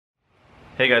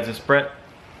Hey guys, it's Brett.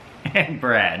 And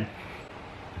Brad.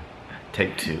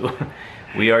 Take two.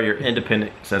 We are your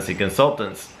independent Scentsy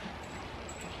consultants.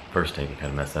 First take, I kind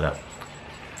of messed that up.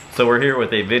 So we're here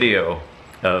with a video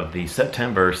of the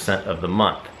September scent of the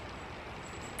month.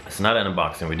 It's not an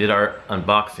unboxing. We did our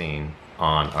unboxing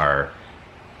on our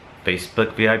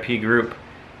Facebook VIP group.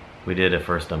 We did a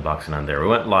first unboxing on there. We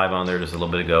went live on there just a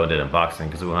little bit ago and did unboxing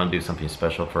because we want to do something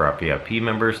special for our VIP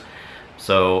members.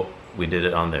 So we did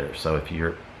it on there. So if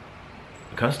you're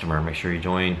a customer, make sure you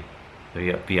join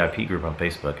the VIP group on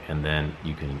Facebook, and then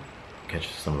you can catch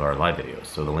some of our live videos.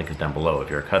 So the link is down below if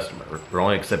you're a customer. We're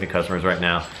only accepting customers right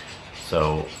now.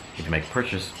 So if you make a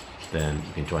purchase, then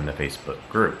you can join the Facebook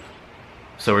group.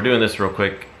 So we're doing this real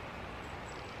quick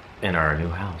in our new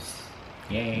house.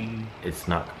 Yay. It's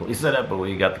not completely set up, but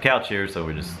we got the couch here, so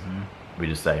we just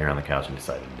sat here on the couch and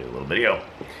decided to do a little video.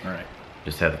 All right.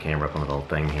 Just had the camera up on the little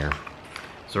thing here.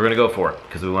 So we're gonna go for it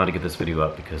because we wanted to get this video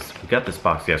up because we got this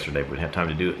box yesterday, but we didn't have time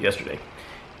to do it yesterday.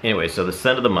 Anyway, so the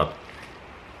scent of the month.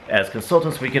 As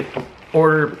consultants, we can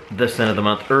order the scent of the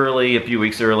month early, a few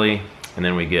weeks early, and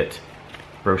then we get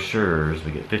brochures.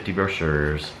 We get 50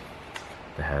 brochures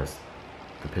that has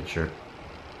the picture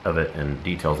of it and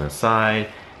details inside.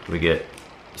 We get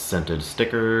scented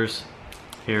stickers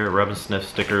here, rub and sniff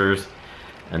stickers,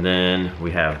 and then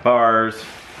we have bars.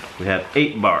 We have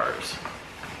 8 bars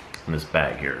in this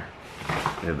bag here.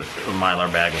 We have the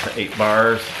Mylar bag with the 8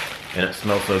 bars, and it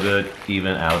smells so good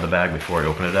even out of the bag before I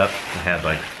open it up. It had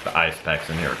like the ice packs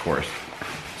in here, of course.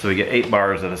 So we get 8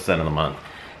 bars of the scent of the month.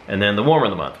 And then the warmer of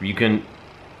the month. You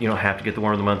don't have to get the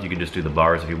warmer of the month. You can just do the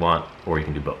bars if you want, or you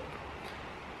can do both.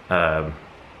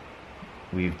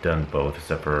 We've done both,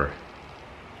 except for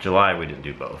July we didn't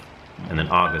do both. And then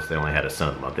August they only had a scent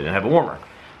of the month. They didn't have a warmer.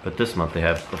 But this month they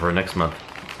have, for next month,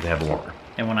 they have a warmer.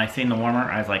 And when I seen the warmer,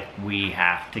 I was like, we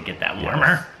have to get that warmer.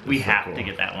 Yes, we so have cool. to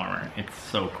get that warmer. It's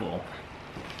so cool.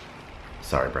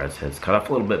 Sorry, Brad's head's cut off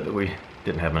a little bit, but we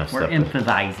didn't have enough We're stuff.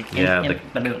 emphasizing. Yeah,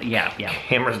 Yeah.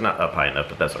 Camera's not up high enough,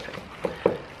 but that's okay.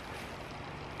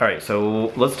 All right,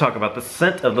 so let's talk about the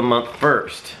scent of the month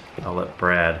first. I'll let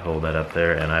Brad hold that up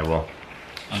there, and I will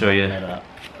show you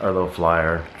our little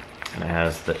flyer. And it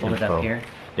has the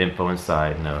info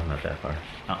inside. No, not that far.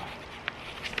 Oh.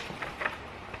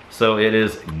 So it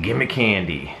is Gimme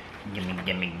Candy. Gimme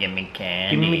candy. Gimme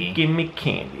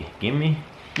candy. Gimme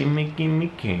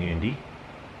candy.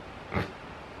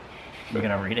 You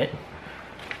gonna read it?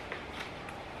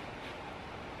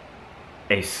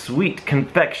 A sweet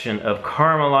confection of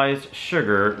caramelized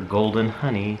sugar, golden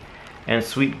honey, and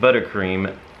sweet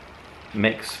buttercream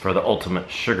mix for the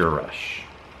ultimate sugar rush.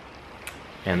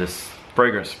 And this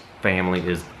fragrance family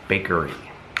is bakery.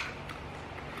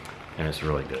 And it's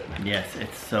really good. Yes,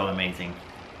 it's so amazing.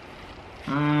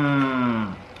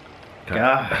 Mmm.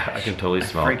 Gosh. I can totally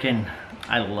smell it.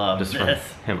 I love just this.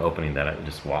 From him opening that, it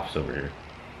just wafts over here.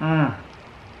 Mmm.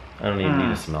 I don't even need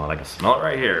to smell it. I can smell it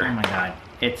right here. Oh my god.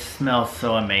 It smells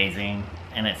so amazing.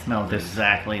 And it smells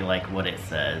exactly like what it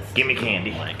says. Gimme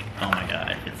candy. Like, oh my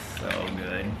god, it's so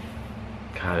good.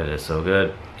 God, it is so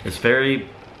good. It's very,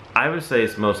 I would say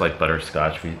it smells like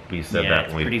butterscotch. We said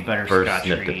that when we first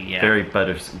sniffed it. Yeah. Very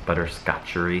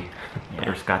butterscotchery. Yeah.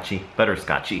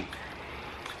 Butterscotchy.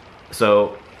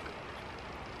 So,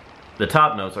 the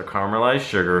top notes are caramelized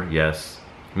sugar, yes.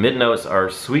 Mid notes are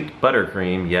sweet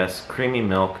buttercream, yes. Creamy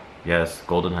milk, yes.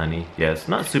 Golden honey, yes.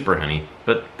 Not super honey,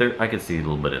 but I could see a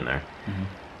little bit in there.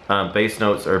 Mm-hmm. Base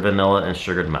notes are vanilla and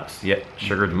sugared musk. Yeah,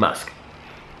 sugared musk.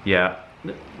 Yeah,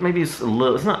 maybe it's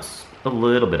not a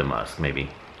little bit of musk, maybe.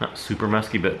 Not super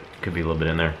musky, but could be a little bit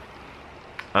in there.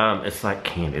 It's like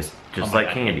candy. It's just like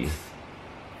candy.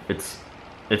 It's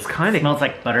kind of smells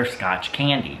like butterscotch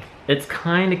candy. It's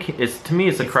kind of, to me,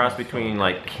 it's a cross between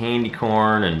like candy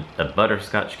corn and a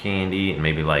butterscotch candy and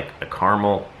maybe like a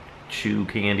caramel chew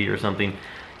candy or something.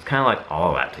 It's kind of like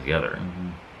all that together. Mm-hmm.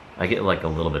 I get like a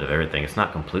little bit of everything. It's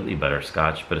not completely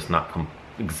butterscotch, but it's not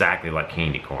exactly like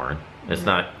candy corn. It's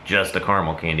not just a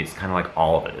caramel candy. It's kind of like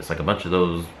all of it. It's like a bunch of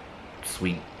those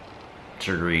sweet,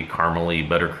 sugary, caramely,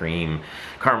 buttercream,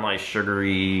 caramelized,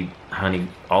 sugary, honey,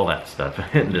 all that stuff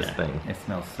in this thing. It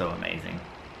smells so amazing.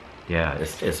 Yeah,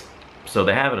 it's so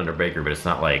they have it under bakery, but it's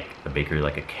not like a bakery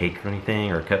like a cake or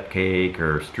anything, or a cupcake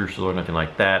or streusel or nothing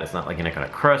like that. It's not like any kind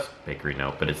of crust bakery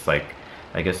note, but it's like,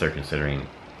 I guess they're considering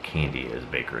candy as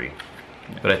bakery.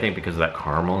 Yeah. But I think because of that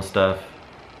caramel and stuff,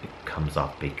 it comes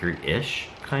off bakery-ish,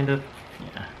 kind of.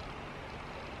 Yeah.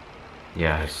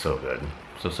 Yeah, it's so good.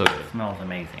 So good. It smells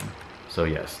amazing. So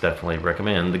yes, definitely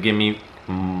recommend the Gimme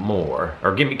More,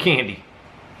 or Gimme Candy.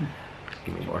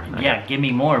 Give me more. Yeah, give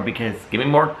me more because Give me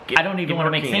more. I don't even want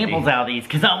to make samples out of these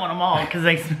because I want them all because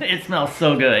it smells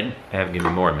so good. I have Give Me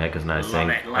More in my head because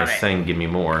I sang Give Me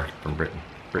More from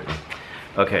Brittany.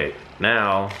 Okay,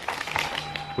 now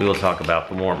we will talk about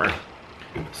the warmer.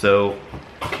 So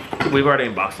we've already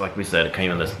unboxed, like we said, it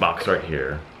came in this box right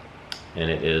here. And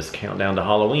it is Countdown to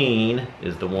Halloween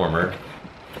is the warmer.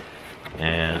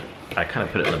 And I kind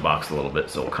of put it in the box a little bit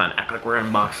so we'll kind of act like we're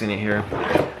unboxing it here.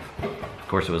 Of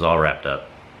course it was all wrapped up.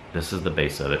 This is the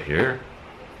base of it here.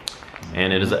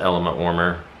 And it is an element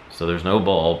warmer. So there's no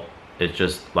bulb. It's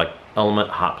just like element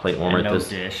hot plate warmer. And no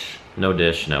dish. No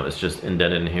dish, no. It's just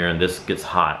indented in here and this gets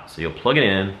hot. So you'll plug it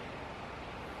in.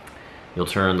 You'll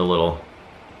turn the little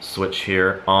switch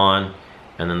here on.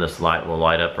 And then this light will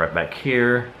light up right back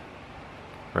here.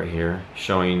 Right here.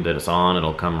 Showing that it's on.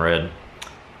 It'll come red.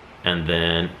 And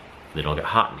then it'll get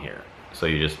hot in here. So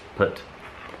you just put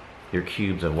your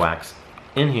cubes of wax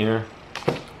in here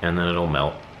and then it'll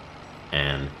melt.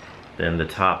 And then the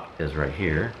top is right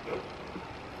here.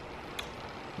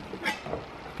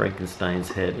 Frankenstein's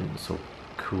head, and it's so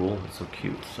cool, it's so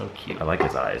cute. So cute. I like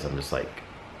his eyes. I'm just like,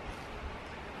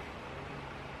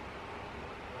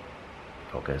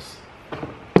 focus.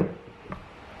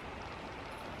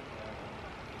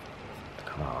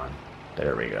 Come on.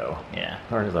 There we go. Yeah.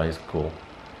 Aren't his eyes cool?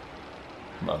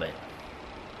 Love it.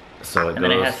 So it and goes,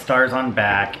 then it has stars on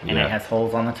back, and yeah. it has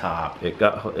holes on the top.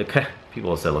 People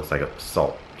have said it looks like a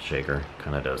salt shaker,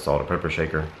 kind of does, salt or pepper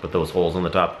shaker, but those holes on the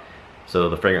top. So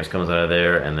the fragrance comes out of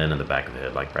there, and then in the back of the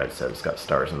head, like Brad said, it's got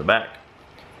stars in the back.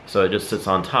 So it just sits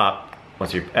on top.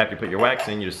 After you put your wax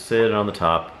in, you just sit it on the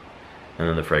top, and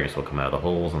then the fragrance will come out of the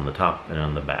holes on the top and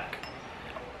on the back.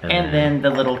 And then the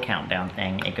little countdown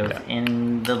thing, it goes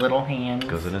in the little hands.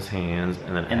 Goes in his hands,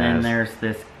 and then then there's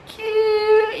this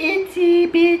cute, itsy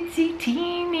bitsy,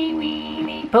 teeny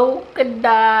weeny polka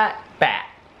dot bat.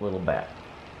 Little bat.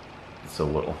 It's so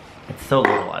little. It's so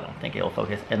little, I don't think it'll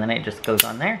focus. And then it just goes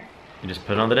on there. You just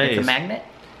put it on the days. It's a magnet.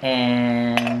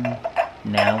 And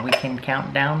now we can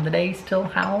count down the days till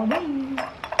Halloween.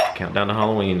 Count down to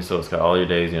Halloween, so it's got all your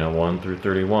days, 1 through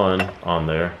 31 on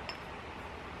there.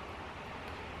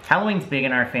 Halloween's big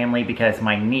in our family because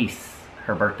my niece,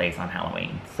 her birthday's on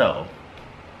Halloween. So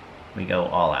we go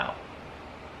all out.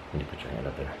 You put your hand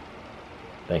up there.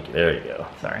 Thank you. There you go.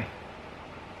 Sorry.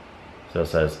 So it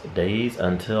says days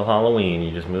until Halloween.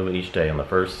 You just move it each day on the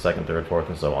 1st, 2nd, 3rd, 4th,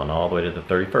 and so on, all the way to the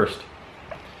 31st.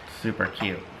 Super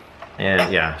cute.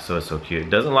 And yeah, so it's so cute. It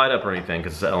doesn't light up or anything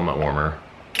because it's an element warmer.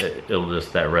 It'll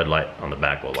just, that red light on the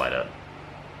back will light up.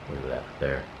 Look at that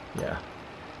there. Yeah.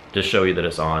 Just show you that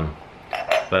it's on.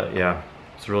 But yeah,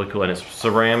 it's really cool. And it's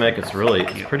ceramic. It's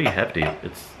pretty hefty.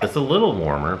 It's a little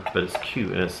warmer, but it's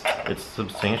cute and it's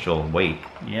substantial weight.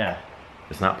 Yeah.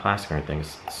 It's not plastic or anything.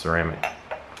 It's ceramic.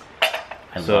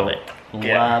 I love it.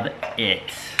 Love it.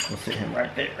 We'll sit him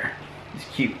right there. He's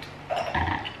cute.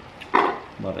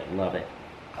 Love it, love it.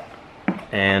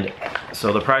 And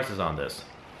so the price is on this.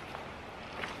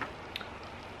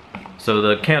 So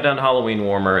the Countdown to Halloween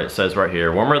warmer, it says right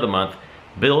here, warmer of the month,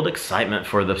 build excitement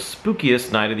for the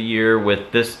spookiest night of the year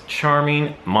with this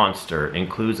charming monster.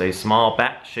 Includes a small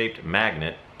bat-shaped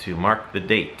magnet to mark the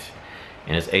date.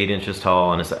 And it's 8 inches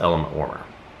tall and it's an element warmer.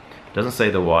 Doesn't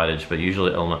say the wattage, but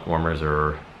usually element warmers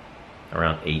are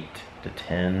around 8 to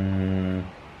 10.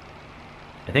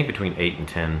 I think between 8 and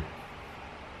 10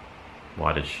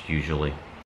 wattage usually.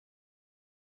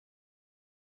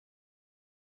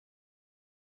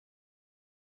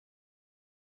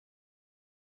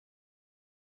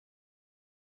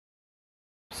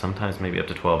 Sometimes maybe up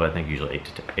to 12, but I think usually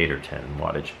 8 or 10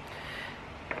 wattage.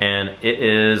 And it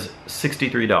is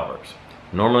 $63.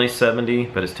 Normally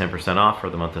 $70, but it's 10% off for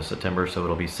the month of September, so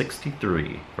it'll be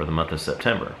 $63 for the month of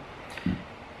September.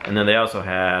 And then they also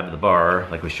have the bar,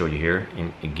 like we showed you here,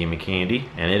 in Gimme Candy,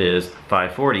 and it is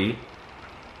 $5.40.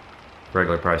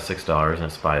 Regular price $6, and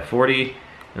it's $5.40.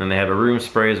 And then they have a room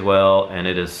spray as well, and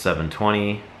it is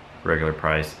 $7.20. Regular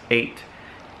price $8.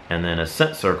 And then a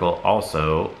scent circle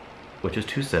also, which is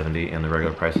 $2.70, and the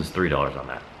regular price is $3 on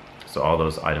that. So all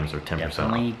those items are 10%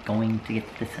 Definitely off. going to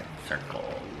get the scent circle.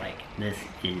 Like, this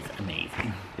is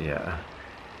amazing. Yeah.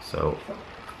 So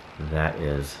that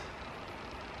is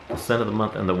the scent of the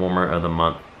month and the warmer of the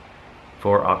month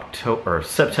for October or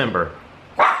September.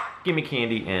 Gimme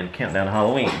Candy and Countdown to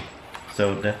Halloween.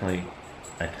 So definitely,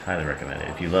 I highly recommend it.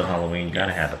 If you love Halloween, you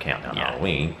gotta have a Countdown to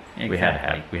Halloween.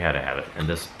 Exactly. We had to have it. And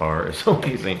this bar is so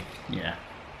amazing. Yeah.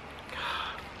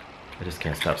 I just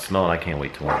can't stop smelling. I can't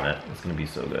wait to warm that. It's gonna be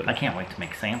so good. I can't wait to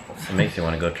make samples. It makes you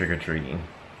want to go trick or treating.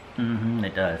 Mm-hmm,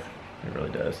 it does. It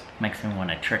really does. Makes me want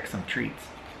to trick some treats.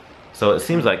 So it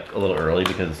seems like a little early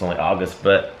because it's only August,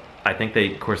 but I think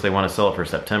of course they want to sell it for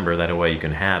September. That way you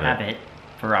can have it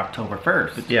for October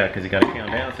 1st. Yeah, because you got to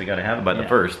count down, so you got to have it by the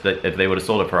 1st. That if they would have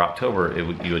sold it for October,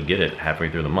 you would get it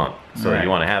halfway through the month. So you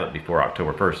want to have it before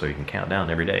October 1st, so you can count down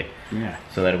every day. Yeah.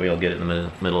 So that way you'll get it in the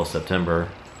middle of September,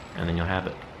 and then you'll have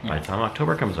it by the time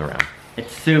October comes around.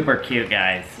 It's super cute,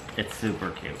 guys. It's super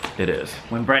cute. It is.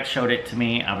 When Brett showed it to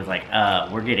me, I was like,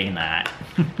 we're getting that.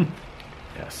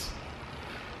 Yes.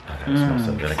 Oh, that smells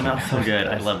so good. It smells so good.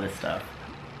 I love this stuff.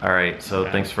 All right, so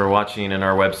thanks for watching, and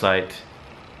our website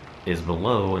is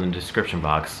below in the description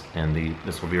box, and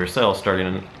this will be our sale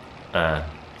starting on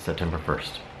September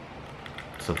 1st.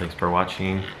 So thanks for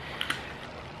watching.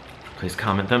 Please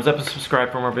comment, thumbs up, and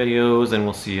subscribe for more videos, and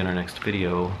we'll see you in our next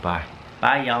video. Bye.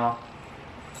 Bye, y'all.